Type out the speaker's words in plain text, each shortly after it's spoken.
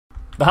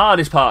The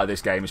hardest part of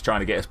this game is trying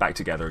to get us back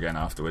together again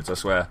afterwards, I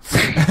swear.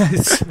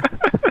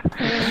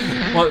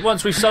 Well,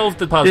 once we've solved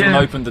the puzzle and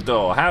opened the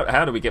door,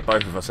 how do we get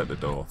both of us at the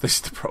door? This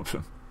is the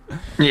problem.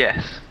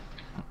 Yes.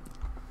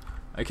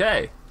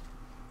 Okay.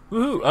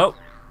 Woohoo! Oh.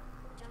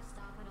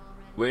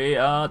 We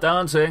are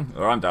dancing.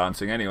 Or I'm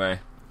dancing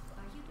anyway.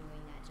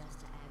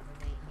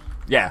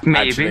 Yeah,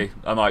 maybe. Actually,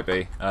 I might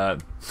be. Oh,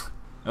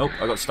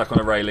 I got stuck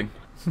on a railing.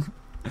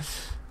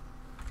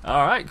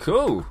 Alright,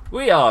 cool.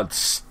 We are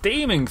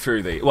steaming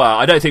through these. Well,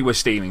 I don't think we're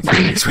steaming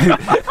through these. We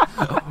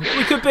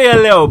could be a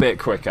little bit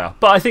quicker,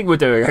 but I think we're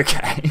doing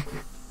okay.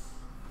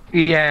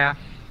 Yeah.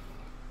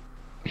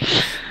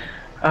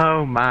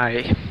 Oh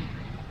my.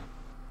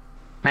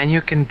 Man,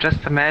 you can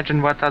just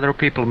imagine what other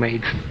people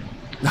made.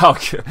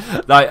 Okay.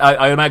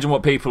 I imagine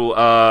what people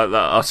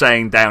are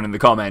saying down in the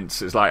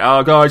comments. It's like,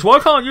 oh guys, why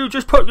can't you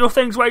just put your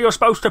things where you're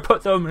supposed to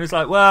put them? And it's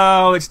like,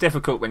 well, it's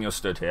difficult when you're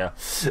stood here.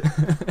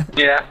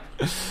 Yeah.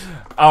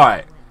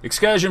 Alright,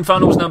 excursion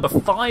funnels number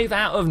 5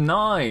 out of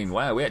 9.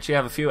 Wow, we actually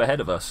have a few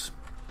ahead of us.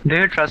 Do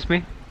you trust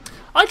me?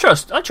 I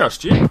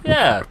trust you,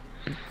 yeah.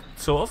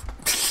 Sort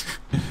of.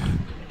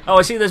 Oh,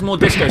 I see there's more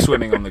disco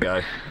swimming on the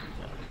go.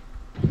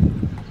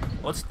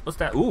 What's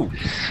that? Ooh.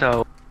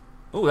 So...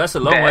 Ooh, that's a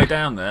long way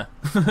down there.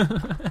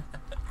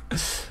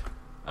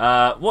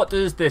 What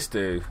does this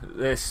do?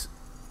 This...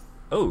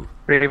 Oh.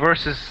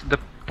 Reverses the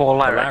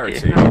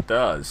polarity. It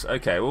does.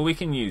 Okay, well we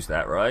can use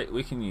that, right?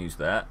 We can use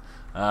that.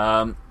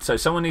 So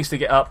someone needs to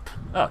get up.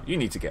 Oh, you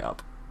need to get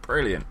up.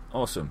 Brilliant.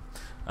 Awesome.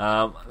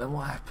 Then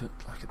what happened?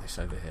 Look at this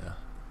over here.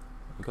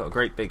 We've got a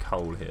great big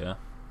hole here.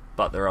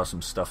 But there are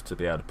some stuff to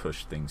be able to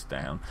push things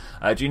down.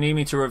 Do you need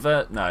me to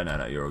revert? No,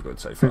 you're all good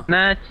so far.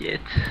 Not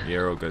yet.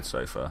 You're all good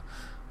so far.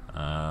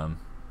 I'm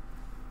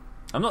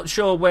not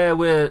sure where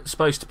we're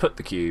supposed to put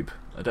the cube.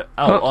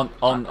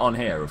 On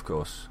here, of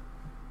course.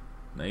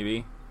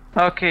 Maybe.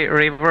 Okay,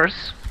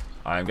 reverse.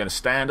 I'm going to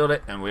stand on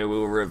it, and we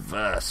will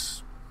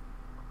reverse.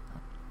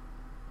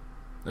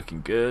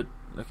 Looking good.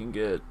 Looking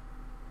good.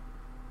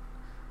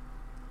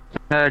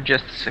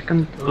 Just a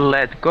second.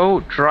 Let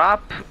go.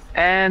 Drop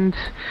and.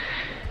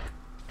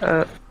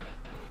 Let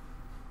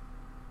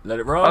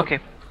it roll. Okay.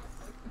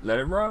 Let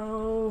it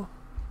roll.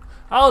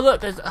 Oh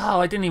look, there's. Oh,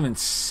 I didn't even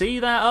see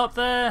that up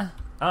there.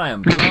 I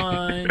am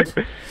blind.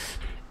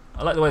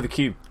 I like the way the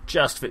cube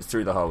just fits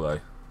through the hole, though.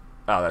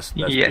 Oh, that's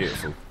yes.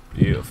 Beautiful,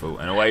 beautiful.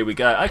 And away we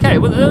go. Okay,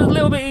 well, a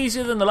little bit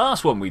easier than the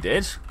last one we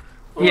did.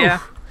 Ooh. Yeah.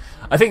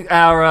 I think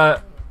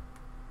our.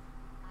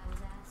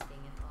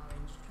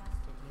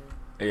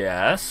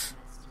 Yes.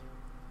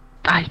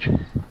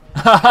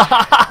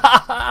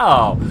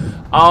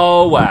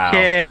 Oh wow.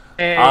 Yeah.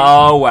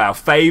 Oh wow.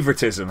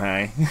 Favoritism,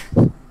 hey.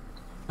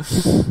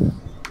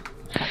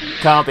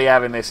 Can't be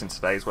having this in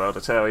today's world, I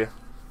tell you.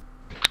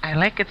 I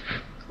like it.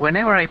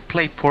 Whenever I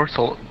play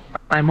Portal,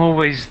 I'm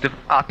always the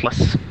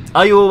Atlas.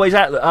 Are you always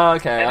Atlas? Oh,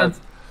 okay.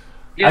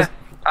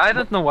 I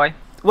don't know why.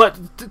 Well,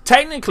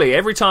 technically,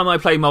 every time I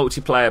play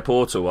multiplayer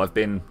Portal, I've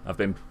been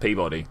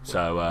Peabody.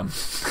 So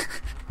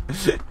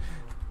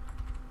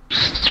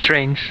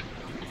strange.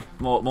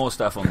 More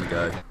stuff on the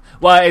go.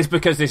 Well, it's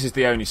because this is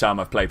the only time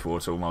I've played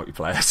Portal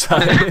multiplayer. So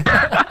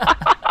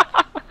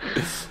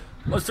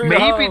what's through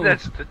maybe the hole?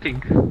 That's the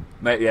thing.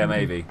 Yeah,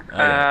 maybe.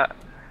 Okay.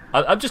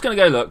 I'm just gonna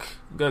go look.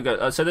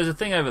 Go. So there's a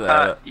thing over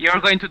there.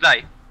 You're going to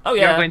die. Oh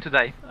yeah. You're going to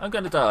die. I'm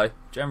going to die.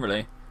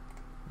 Generally.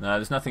 No,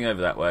 there's nothing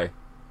over that way.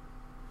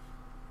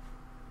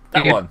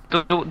 That one.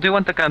 Do you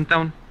want the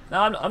countdown?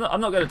 No,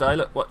 I'm not going to die.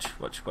 Look, watch.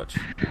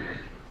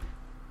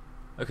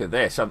 Look at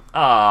this.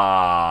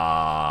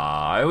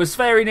 I was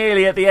very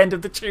nearly at the end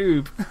of the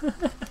tube.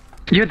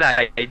 You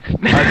died. I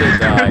did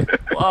die.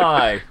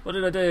 Why? What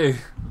did I do?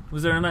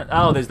 Was there a...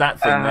 Oh, there's that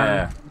thing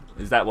there.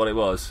 Is that what it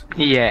was?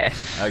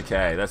 Yes.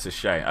 Okay, that's a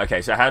shame.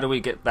 Okay, so how do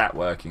we get that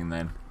working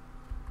then?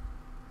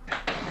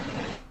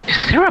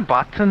 Is there a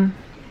button?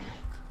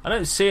 I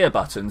don't see a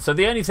button. So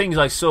the only things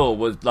I saw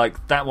was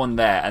like that one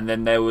there, and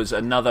then there was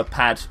another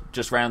pad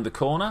just round the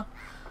corner.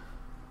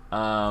 So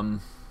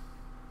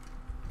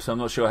I'm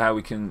not sure how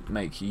we can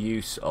make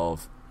use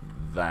of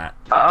that.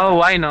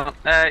 Oh, I know.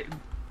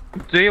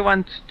 Do you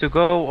want to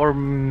go or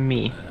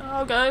me?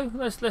 I'll go.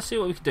 Let's see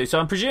what we can do. So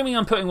I'm presuming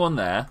I'm putting one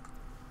there.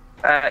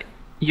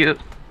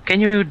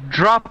 Can you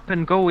drop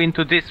and go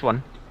into this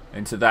one?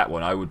 Into that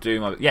one. I will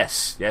do my...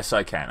 Yes,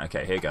 I can.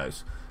 Okay, here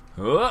goes.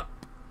 Whoop.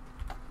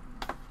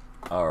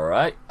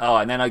 Alright. Oh,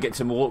 and then I get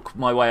to walk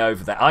my way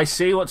over there. I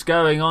see what's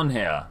going on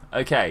here.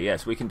 Okay,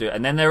 yes, we can do it.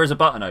 And then there is a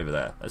button over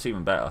there. That's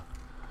even better.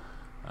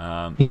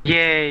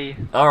 Yay.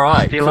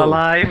 Alright, Still cool.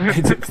 alive.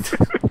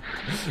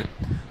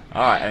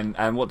 Alright,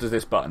 and what does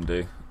this button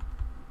do?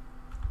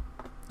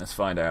 Let's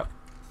find out.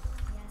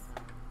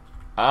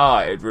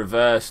 Ah, it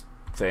reversed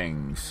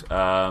things.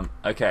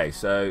 Okay,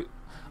 so...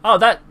 Oh,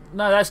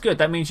 that's good.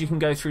 That means you can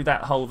go through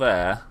that hole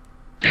there.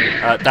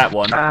 That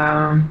one.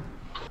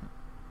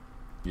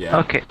 Yeah.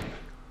 Okay.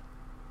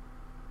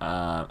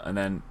 And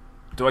then...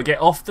 Do I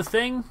get off the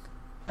thing?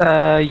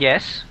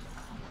 Yes.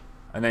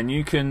 And then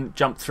you can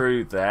jump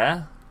through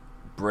there.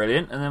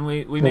 Brilliant, and then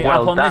we meet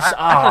Well, up on this. that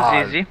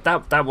was easy.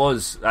 That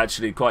was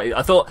actually quite.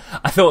 I thought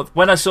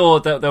when I saw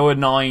that there were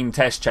 9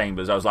 test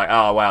chambers, I was like,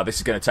 oh wow, this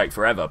is going to take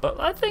forever. But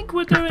I think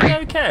we're doing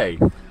okay.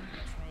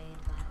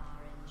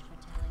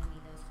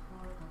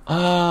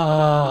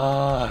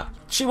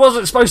 She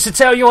wasn't supposed to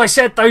tell you I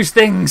said those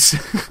things.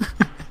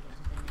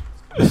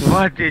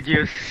 What did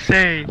you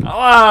say?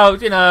 Well,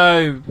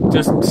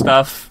 just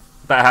stuff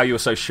about how you're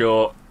so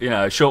short.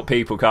 Short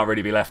people can't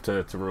really be left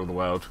to rule the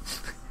world.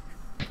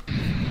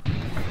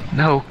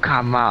 No,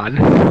 come on.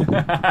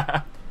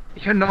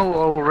 You know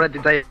already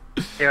that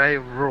I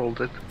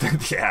ruled it.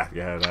 yeah,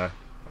 no.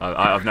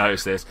 I've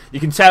noticed this. You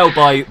can tell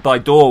by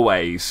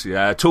doorways.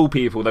 Tall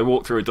people, they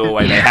walk through a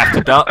doorway, they have to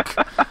duck.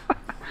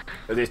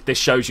 This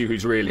shows you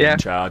who's really in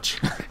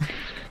charge.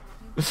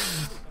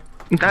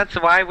 That's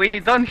why we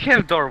don't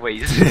have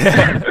doorways.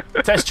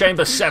 Test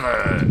chamber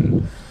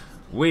 7.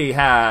 We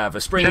have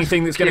a springy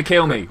thing that's going to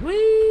kill me.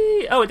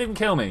 Whee! Oh, it didn't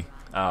kill me.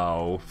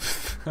 Oh,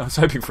 I was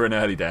hoping for an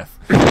early death.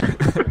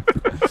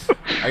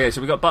 Okay,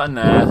 so we got button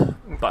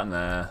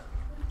there.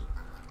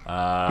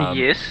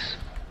 Yes.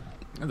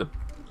 There's a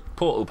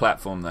portal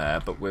platform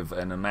there, but with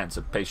an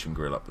emancipation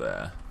grill up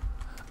there.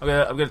 I'm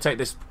gonna take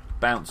this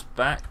bounce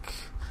back.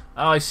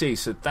 Oh, I see.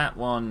 So that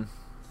one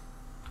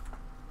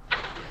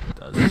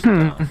does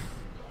stuff.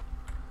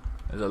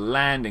 There's a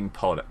landing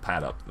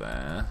pad up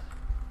there.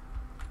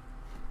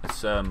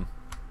 Let's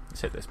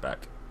hit this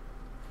back.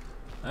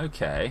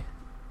 Okay.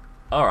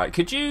 All right.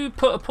 Could you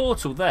put a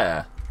portal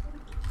there?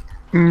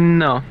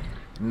 No.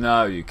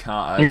 No, you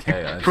can't.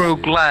 Okay. Through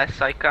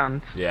glass, I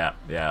can't. Yeah.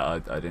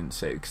 I didn't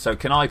see it. So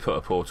can I put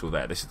a portal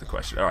there? This is the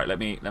question. All right. Let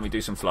me do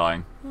some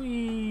flying.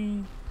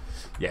 Whee.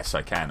 Yes,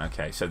 I can.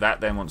 Okay. So that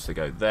then wants to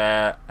go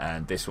there,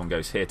 and this one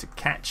goes here to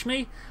catch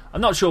me.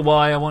 I'm not sure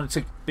why I want it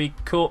to be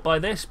caught by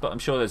this, but I'm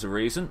sure there's a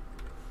reason.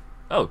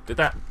 Oh, did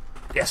that?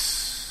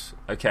 Yes.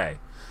 Okay.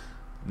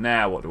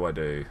 Now what do I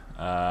do?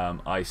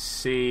 I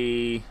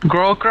see.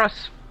 Grow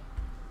across.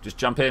 Just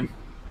jump in.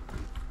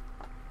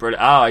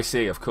 Brilliant. Ah, I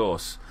see. Of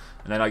course.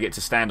 And then I get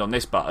to stand on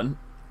this button,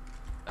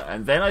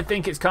 and then I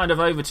think it's kind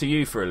of over to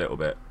you for a little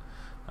bit.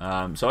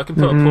 So I can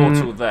put a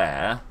portal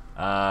there.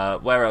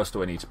 Where else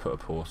do I need to put a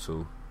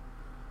portal?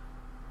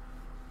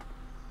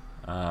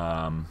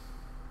 Oh,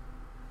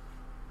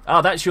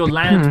 that's your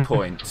land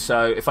point.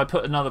 So if I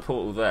put another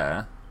portal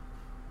there.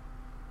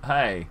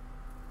 Hey.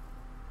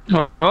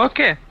 Oh,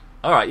 okay.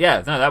 All right.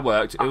 Yeah. No, that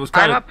worked. It was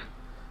kind I'm of.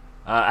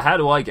 up. How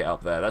do I get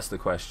up there? That's the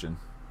question.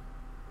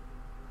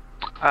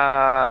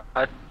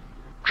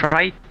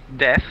 Try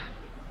death.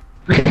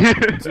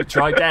 So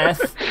try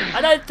death.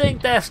 I don't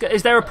think death.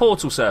 Is there a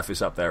portal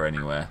surface up there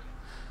anywhere?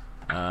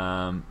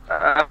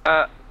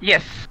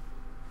 Yes.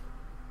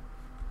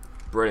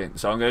 Brilliant.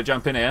 So I'm going to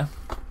jump in here.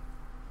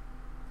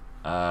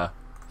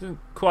 Isn't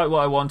quite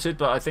what I wanted,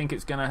 but I think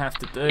it's going to have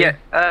to do. Yeah.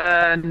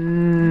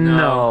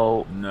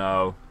 No.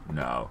 No.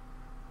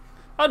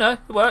 Oh no, it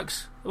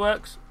works.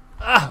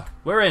 Ah,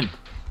 we're in.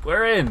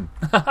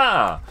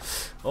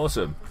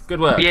 Awesome.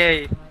 Good work.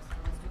 Yay.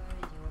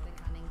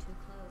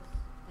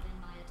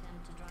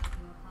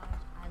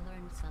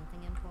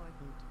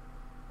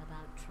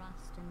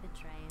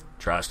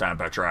 Trust and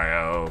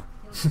betrayal.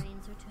 Your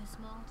brains are too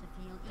small to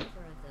feel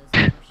either of those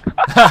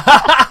emotions.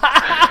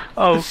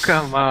 Oh,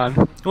 come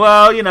on.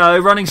 Well,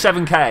 running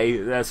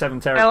 7K,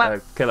 7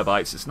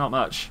 kilobytes, it's not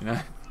much,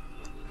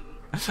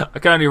 I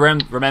can only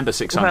remember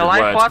 600 Well,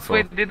 words I thought before.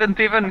 we didn't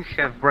even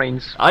have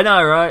brains. I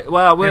know, right?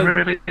 Well, We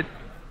really did.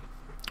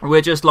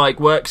 we're just like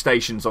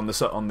workstations on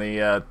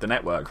the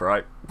network,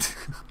 right?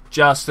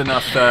 Just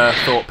enough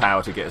thought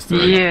power to get us through.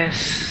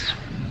 Yes.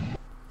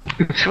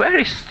 It's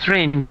very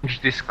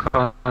strange, this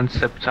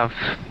concept of...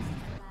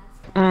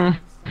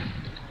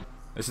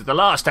 This is the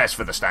last test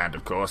for the stand,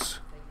 of course.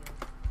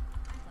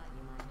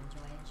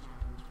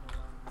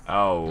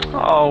 Oh.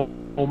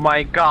 Oh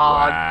my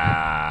god.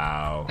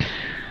 Wow.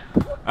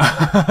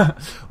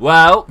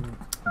 Well,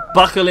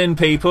 buckle in,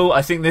 people.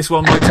 I think this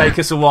one might take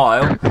us a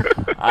while.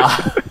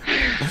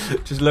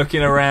 Just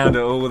looking around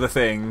at all the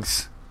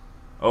things.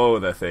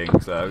 That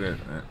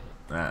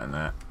and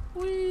that.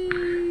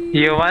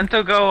 You want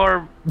to go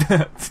or...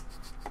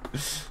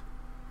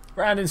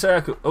 Round in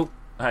circle. Oh,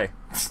 hey.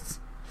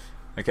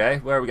 Okay,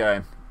 where are we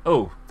going?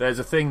 Oh, there's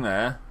a thing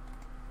there.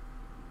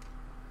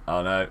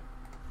 Oh no.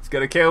 It's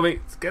gonna kill me.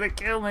 Do you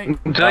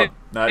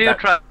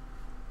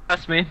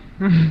trust me?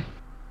 Am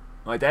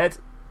I dead?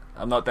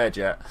 I'm not dead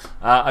yet.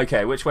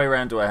 Okay, which way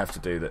around do I have to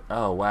do that?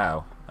 Oh,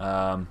 wow.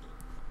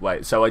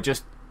 Wait, so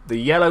the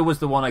yellow was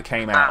the one I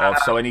came out of,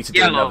 so I need to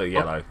do another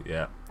yellow.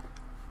 Yeah.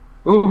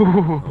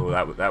 Ooh.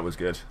 Oh, that was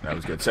good.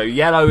 So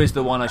yellow is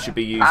the one I should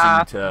be using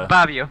to...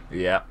 Babio.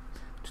 Yeah.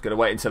 Just gotta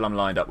wait until I'm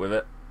lined up with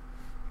it.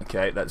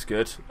 Okay, that's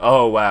good.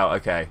 Oh, wow,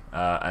 okay.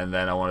 And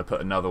then I want to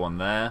put another one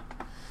there.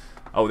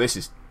 Oh, this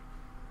is...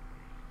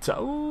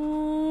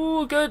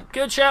 Ooh,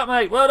 good shout,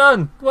 mate. Well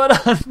done.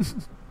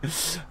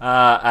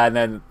 And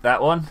then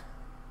that one.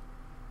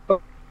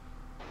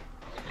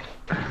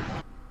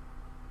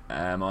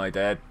 Am I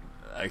dead?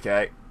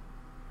 Okay.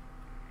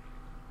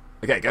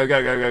 Okay,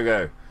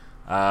 go.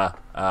 That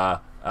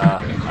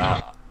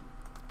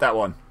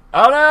one.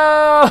 Oh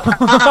no!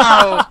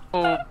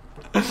 Oh,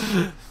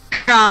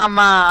 come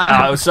on.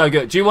 Oh, it was so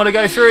good. Do you want to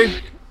go through?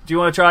 Do you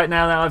want to try it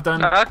now that I've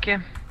done? Okay.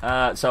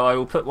 So I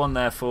will put one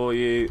there for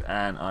you,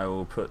 and I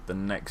will put the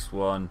next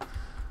one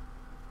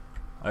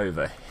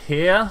over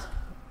here.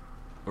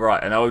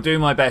 Right, and I will do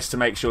my best to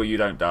make sure you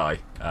don't die.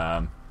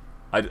 I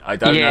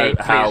don't know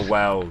how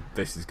well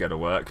this is going to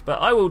work,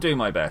 but I will do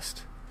my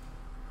best.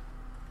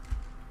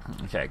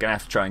 Okay, gonna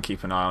have to try and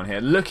keep an eye on here,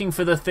 looking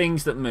for the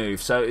things that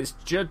move. So it's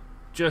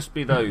just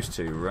be those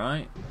two,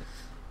 right?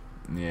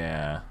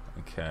 Yeah.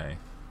 Okay.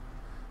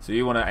 So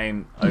you want to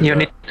aim over. You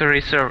need to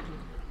reserve.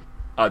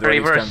 Oh, the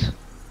Reverse.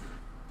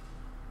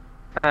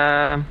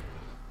 No.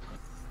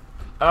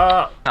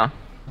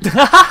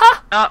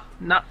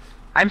 No.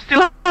 I'm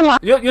still alive.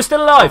 You're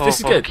still alive. This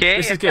is good. Okay,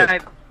 This is good.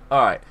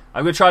 All right.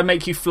 I'm gonna try and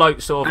make you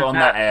float sort of on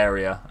that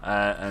area,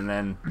 and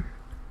then.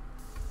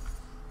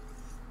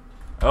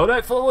 Oh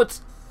no!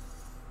 Forwards.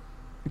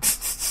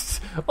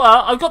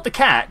 Well, I've got the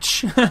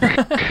catch.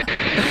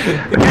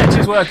 The catch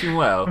is working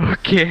well.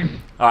 Okay.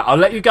 All right. I'll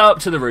let you go up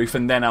to the roof,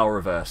 and then I'll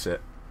reverse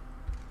it.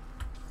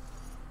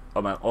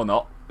 Oh man, or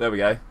not. There we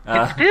go.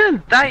 It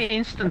didn't die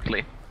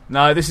instantly.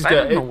 No, this is good.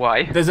 I don't know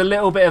why. There's a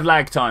little bit of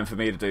lag time for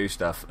me to do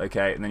stuff.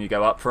 Okay, and then you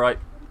go upright,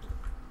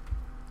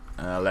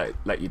 and I'll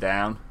let you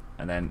down,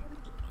 and then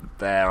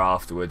there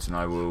afterwards, and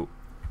I will.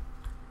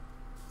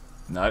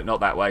 No, not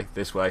that way.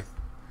 This way.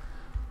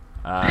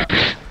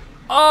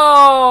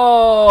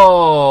 Oh!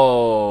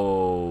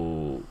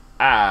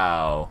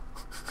 Ow!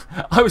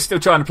 I was still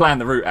trying to plan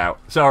the route out.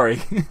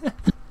 Sorry.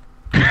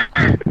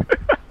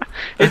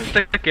 It's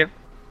okay.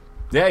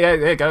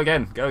 Yeah. Go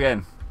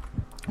again.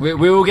 We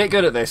will get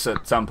good at this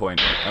at some point,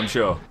 I'm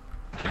sure.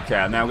 Okay,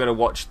 I'm now going to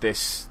watch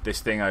this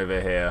thing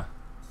over here.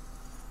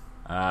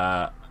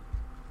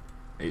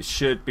 It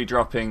should be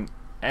dropping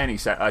any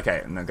set.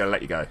 Okay, and I'm going to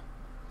let you go.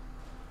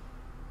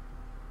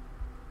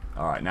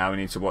 Alright, now we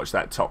need to watch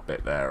that top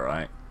bit there,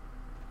 right?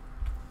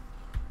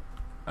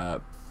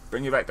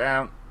 Bring you back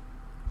down.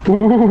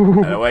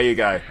 And away you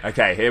go.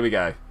 Okay, here we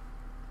go.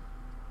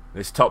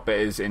 This top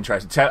bit is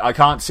interesting. I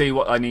can't see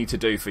what I need to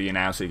do for you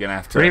now, so you're going to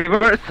have to...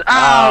 Reverse.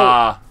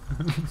 Ah!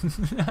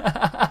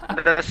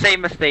 The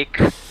same mistake.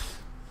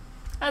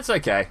 That's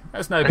okay.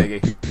 That's no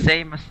biggie.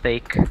 Same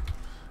mistake.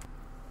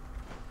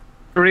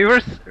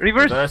 Reverse.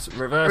 Reversing.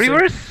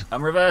 Reverse.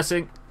 I'm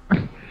reversing.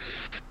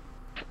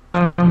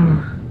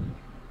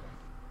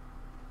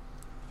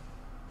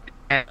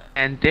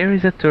 And there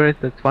is a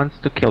turret that wants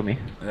to kill me.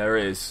 There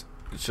is.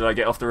 Should I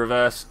get off the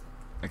reverse?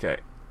 Okay.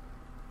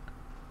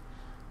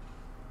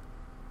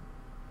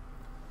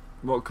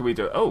 What can we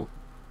do? Oh.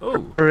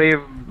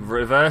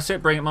 Reverse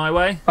it. Bring it my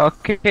way.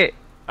 Okay.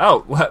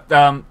 Oh,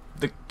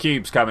 the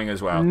cube's coming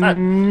as well. No.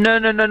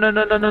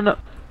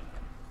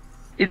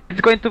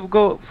 It's going to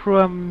go through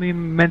an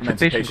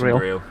emancipation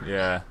grill.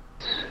 Yeah.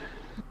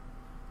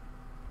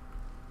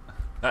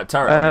 That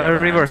turret.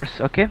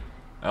 Reverse. Okay.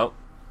 Oh.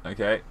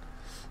 Okay.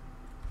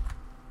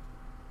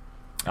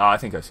 Oh, I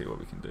think I see what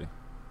we can do.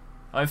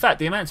 Oh, in fact,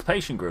 the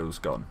emancipation grill's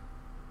gone.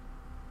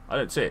 I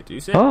don't see it. Do you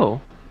see it? Oh.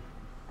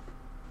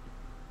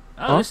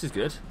 Oh, this is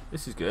good.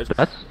 This is good.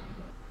 That's...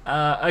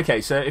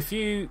 okay, so if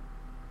you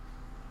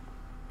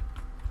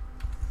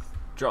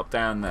drop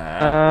down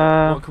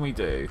there, what can we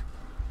do?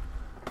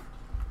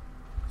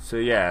 So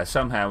yeah,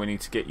 somehow we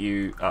need to get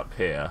you up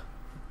here.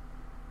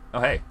 Oh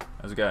hey,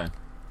 how's it going?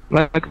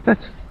 Like that.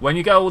 When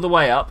you go all the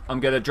way up, I'm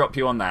going to drop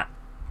you on that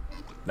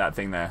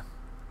thing there.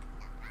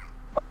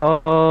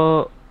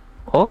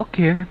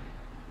 Okay.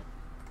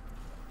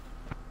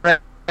 Red.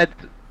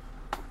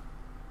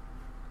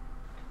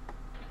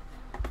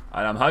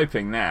 And I'm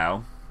hoping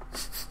now.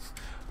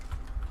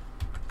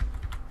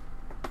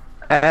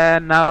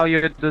 And now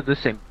you do the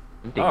same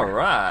thing.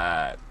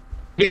 Alright.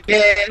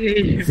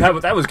 Yay!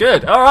 That was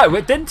good. Alright,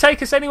 it didn't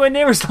take us anywhere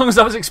near as long as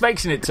I was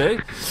expecting it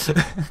to.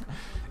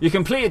 You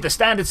completed the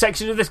standard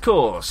section of this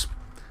course.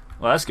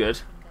 Well, that's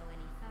good.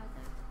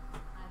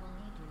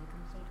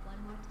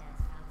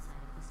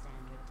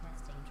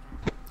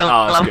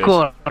 Oh, that's of good.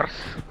 course.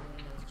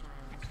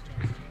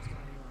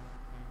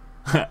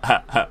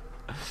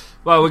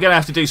 Well, we're going to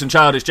have to do some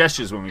childish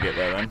gestures when we get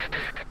there, then.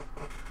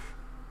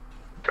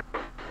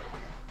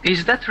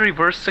 Is that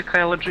reverse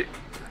psychology?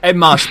 It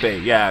must be,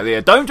 yeah.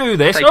 Don't do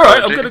this. Psychology.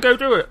 Alright, I'm going to go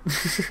do it.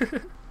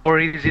 Or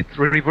is it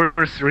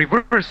reverse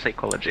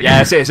psychology?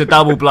 Yeah, it's a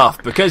double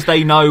bluff. Because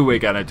they know we're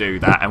going to do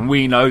that, and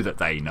we know that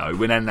they know,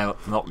 we're then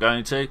not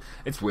going to.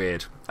 It's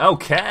weird.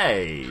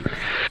 Okay.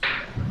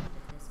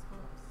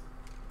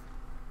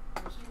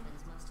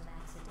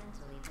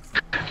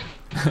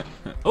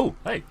 Oh,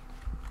 hey.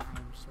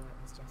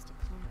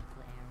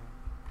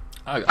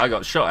 I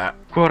got shot at.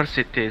 Of course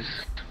it is.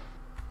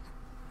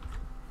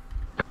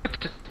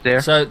 There.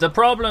 So the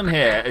problem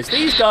here is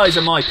these guys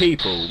are my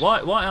people.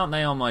 Why aren't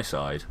they on my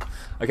side?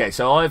 Okay,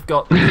 so I've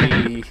got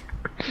the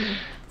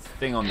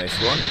thing on this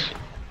one.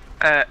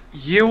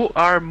 You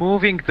are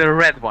moving the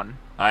red one.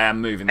 I am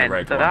moving the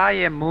red one. And I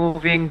am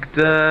moving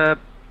the...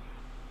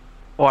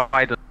 Oh,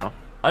 I don't know.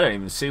 I don't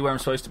even see where I'm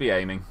supposed to be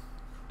aiming.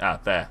 Ah,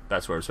 there.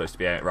 That's where I'm supposed to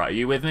be aiming. Right, are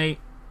you with me?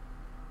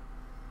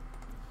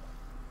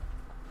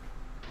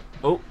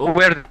 Oh, oh.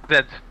 We're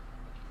dead.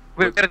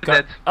 We're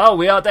dead. Oh,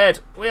 we are dead.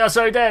 We are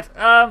so dead.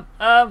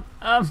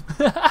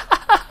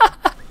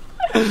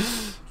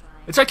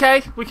 It's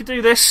okay. We can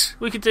do this.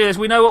 We can do this.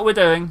 We know what we're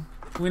doing.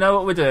 We know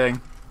what we're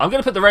doing. I'm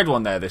going to put the red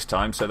one there this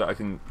time so that I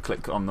can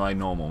click on my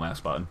normal mouse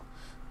button.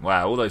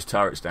 Wow, all those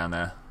turrets down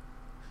there.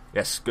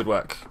 Yes, good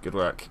work. Good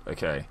work.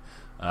 Okay.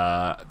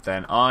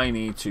 Then I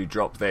need to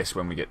drop this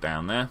when we get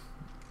down there.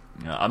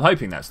 I'm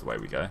hoping that's the way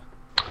we go.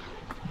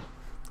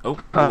 Oh,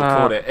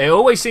 caught it. It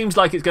always seems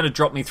like it's going to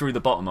drop me through the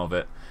bottom of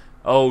it.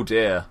 Oh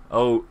dear.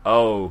 Oh.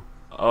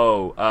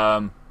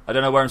 I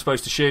don't know where I'm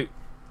supposed to shoot.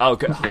 Oh,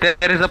 good.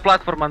 There is a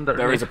platform under.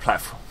 There is a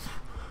platform.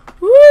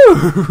 Woo!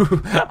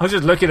 I was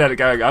just looking at it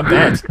going, I'm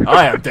dead.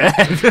 I am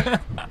dead.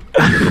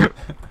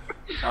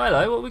 Oh,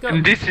 hello, what we got?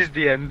 And this is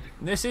the end.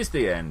 This is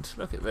the end.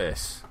 Look at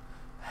this.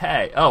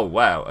 Hey. Oh,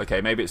 wow.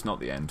 Okay, maybe it's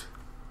not the end.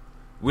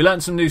 We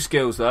learned some new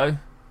skills, though.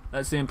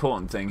 That's the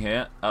important thing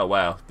here. Oh,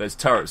 wow. There's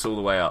turrets all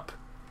the way up.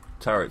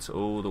 Turrets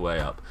all the way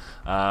up.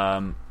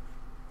 I'm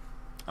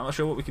not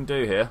sure what we can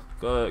do here.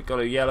 Got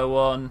a yellow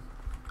one.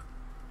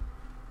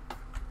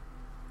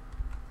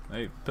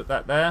 Maybe put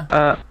that there.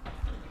 I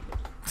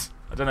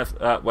don't know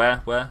if...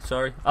 where?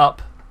 Sorry.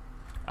 Up.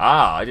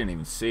 Ah, I didn't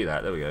even see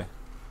that. There we go.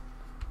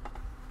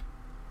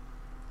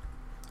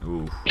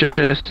 Ooh. Just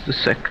a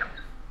sec.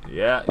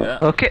 Yeah.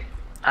 Okay,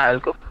 I'll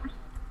go.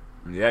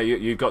 Yeah,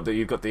 you've got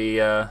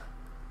the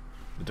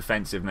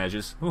defensive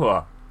measures. Ooh.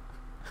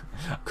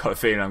 I've got a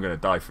feeling I'm going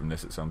to die from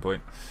this at some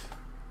point.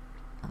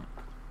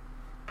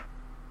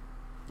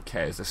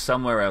 Okay, is there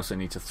somewhere else I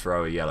need to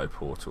throw a yellow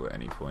portal at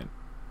any point?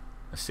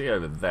 I see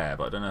over there,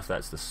 but I don't know if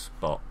that's the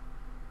spot.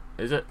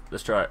 Is it?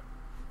 Let's try it.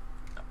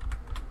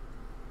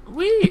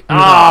 Whee!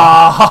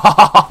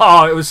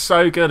 Ah! It was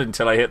so good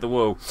until I hit the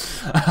wall.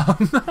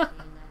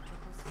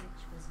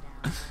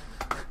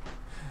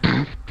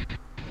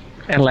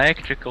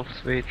 Electrical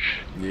switch.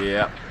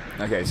 Yeah.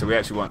 Okay, so we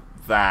actually want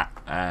that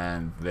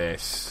and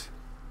this.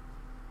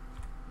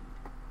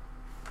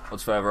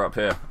 What's further up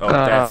here? Oh,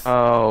 death.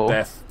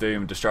 Death,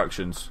 doom,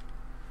 destructions.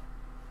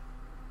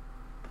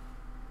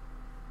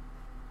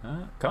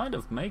 Kind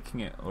of making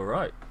it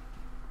alright.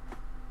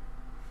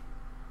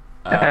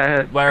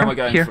 Where am I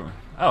going here. from?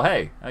 Oh,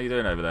 hey, how you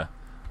doing over there?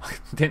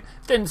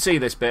 didn't see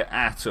this bit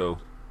at all.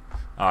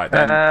 Alright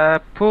then.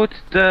 Put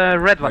the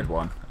red Red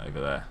one over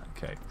there.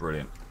 Okay,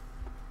 brilliant.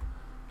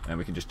 And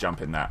we can just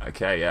jump in that.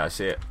 Okay, yeah, I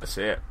see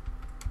it.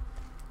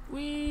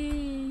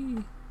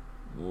 Whee!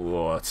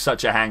 Whoa, it's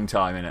such a hang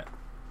time in it.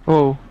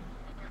 Oh.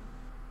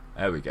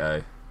 There we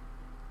go.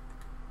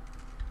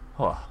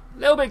 Oh, a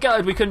little bit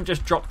gutted we couldn't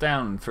just drop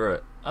down through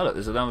it. Oh look,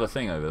 there's another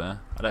thing over there.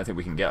 I don't think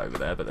we can get over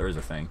there, but there is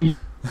a thing.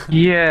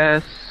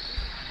 Yes.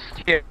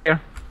 Here.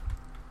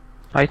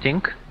 I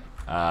think.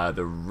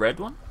 The red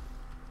one?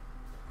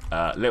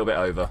 A little bit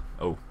over.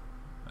 Oh.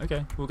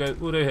 Okay, we'll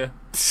do here.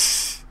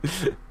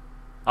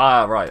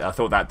 Ah, right, I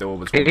thought that door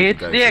was what we It's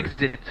could go the through.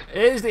 exit.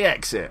 It is the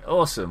exit.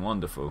 Awesome,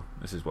 wonderful.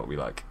 This is what we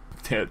like.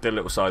 Did a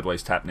little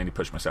sideways tap, nearly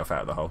pushed myself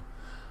out of the hole.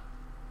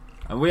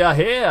 And we are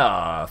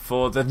here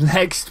for the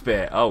next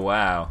bit. Oh,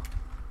 wow.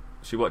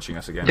 Is she watching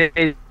us again?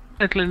 They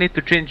definitely need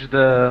to change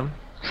the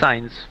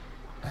signs.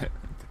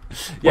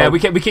 Yeah, Well,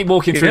 we keep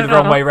walking through you the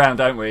wrong know. way round,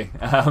 don't we?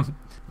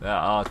 There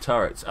are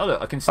turrets. Oh,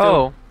 look, I can still...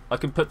 Oh. I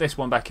can put this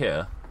one back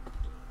here.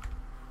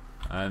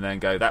 And then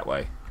go that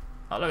way.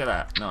 Oh, look at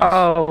that. Nice.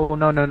 Oh,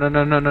 no.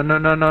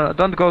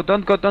 Don't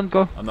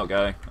go. I'm not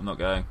going.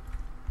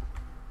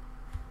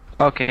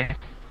 Okay.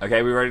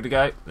 Okay, we ready to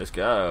go? Let's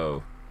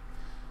go.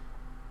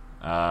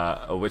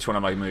 Oh, which one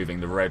am I moving?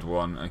 The red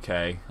one.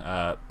 Okay.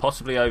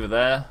 Possibly over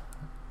there.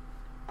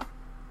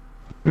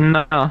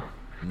 No.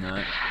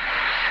 No.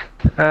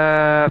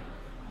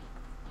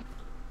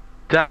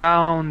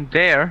 Down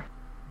there.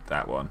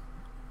 That one.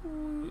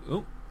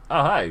 Ooh.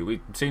 Oh, hey,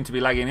 we seem to be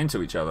lagging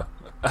into each other.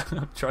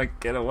 Try and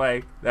get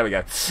away. There we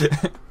go.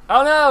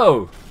 Oh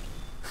no!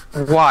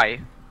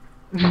 Why?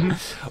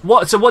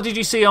 What? So what did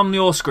you see on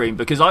your screen?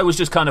 Because I was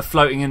just kind of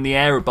floating in the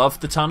air above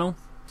the tunnel.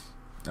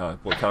 Oh,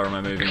 what colour am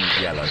I moving?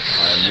 Yellow.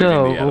 I am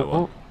moving the yellow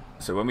one.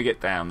 So when we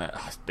get down there,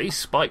 these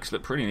spikes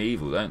look pretty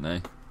evil, don't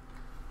they?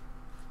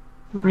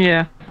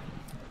 Yeah.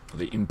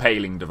 The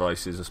impaling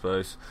devices, I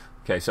suppose.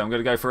 Okay, so I'm going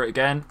to go for it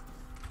again.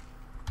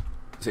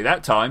 See,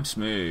 that time,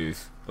 smooth.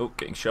 Oh,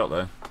 getting shot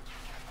though.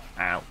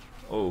 Ow.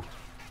 Oh.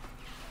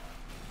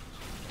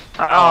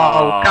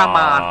 Oh, come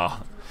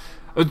on.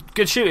 Oh,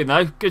 good shooting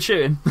though. Good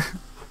shooting.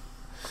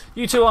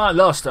 You two aren't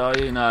lost, are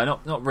you? No,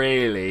 not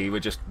really. We're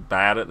just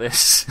bad at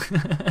this.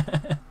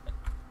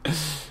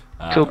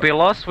 To be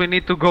lost, we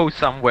need to go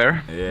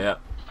somewhere. Yeah.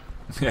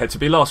 Yeah, to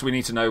be lost, we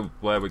need to know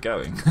where we're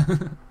going.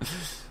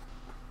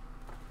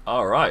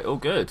 Alright, all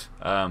good.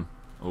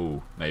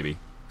 Oh, maybe.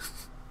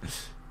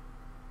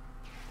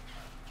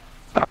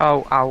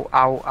 Ow.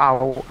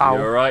 You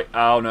alright?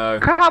 Oh no.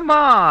 Come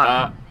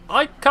on!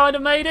 I kind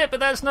of made it, but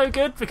that's no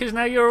good because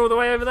now you're all the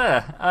way over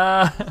there.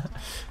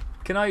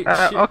 Can I...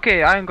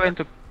 Okay, I'm going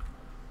to...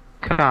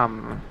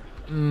 come?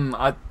 I'm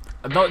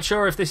not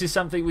sure if this is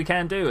something we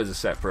can do as a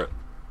separate,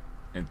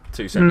 in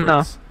two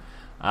separates.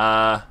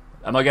 No.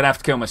 Am I going to have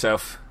to kill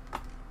myself?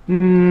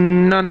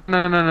 No.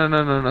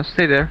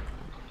 Stay there.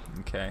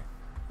 Okay.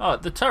 Oh,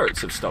 the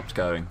turrets have stopped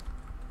going.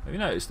 Have you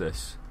noticed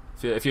this?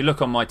 If you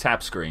look on my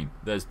tab screen,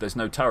 there's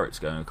no turrets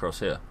going across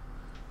here.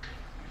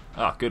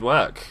 Ah, good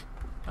work.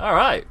 All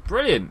right,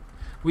 brilliant.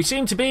 We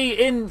seem to be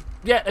in,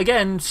 yet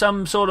again,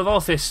 some sort of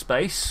office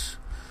space.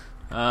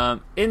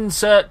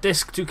 Insert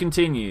disk to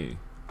continue.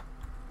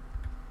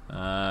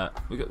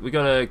 We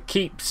got to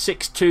keep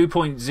 6.2.02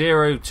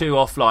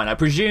 offline. I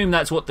presume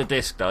that's what the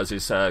disk does,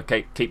 is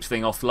keeps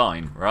thing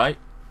offline, right?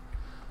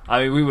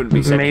 I mean, we wouldn't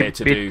be sent here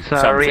to do it's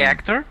something. a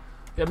reactor?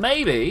 Yeah,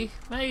 maybe.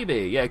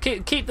 Yeah,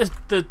 keep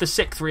the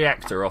sixth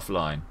reactor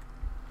offline.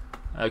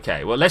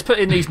 Okay, well, let's put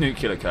in these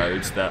nuclear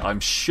codes that I'm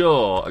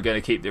sure are going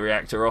to keep the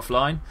reactor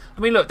offline. I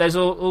mean, look, there's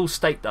all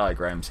state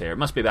diagrams here. It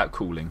must be about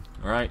cooling,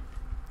 all right?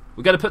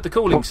 We've got to put the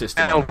cooling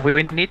system on. We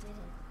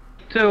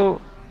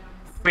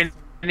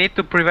need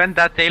to prevent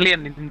that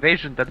alien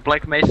invasion that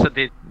Black Mesa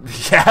did.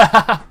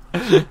 Yeah.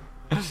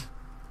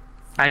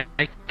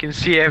 I can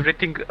see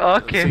everything.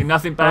 Okay. See,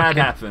 nothing bad Okay.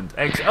 happened.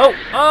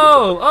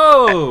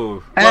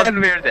 Oh! Well, And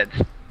we're dead.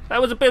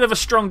 that was a bit of a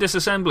strong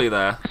disassembly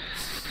there.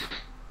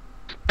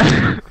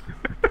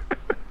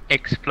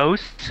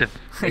 Explosive.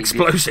 maybe.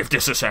 Explosive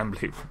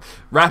disassembly.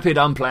 Rapid,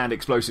 unplanned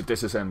explosive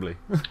disassembly.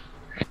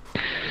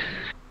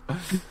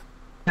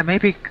 Yeah,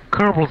 maybe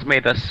Kerbals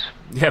made us.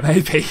 Yeah,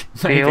 maybe.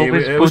 They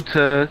always it was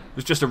put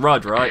just a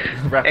RUD, right?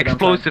 Rapid,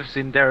 explosives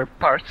in their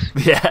parts.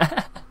 unplanned.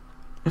 Yeah.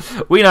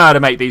 We know how to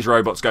make these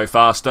robots go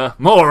faster.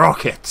 More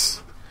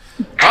rockets.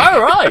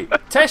 All right.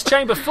 Test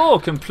chamber 4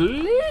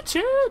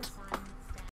 completed.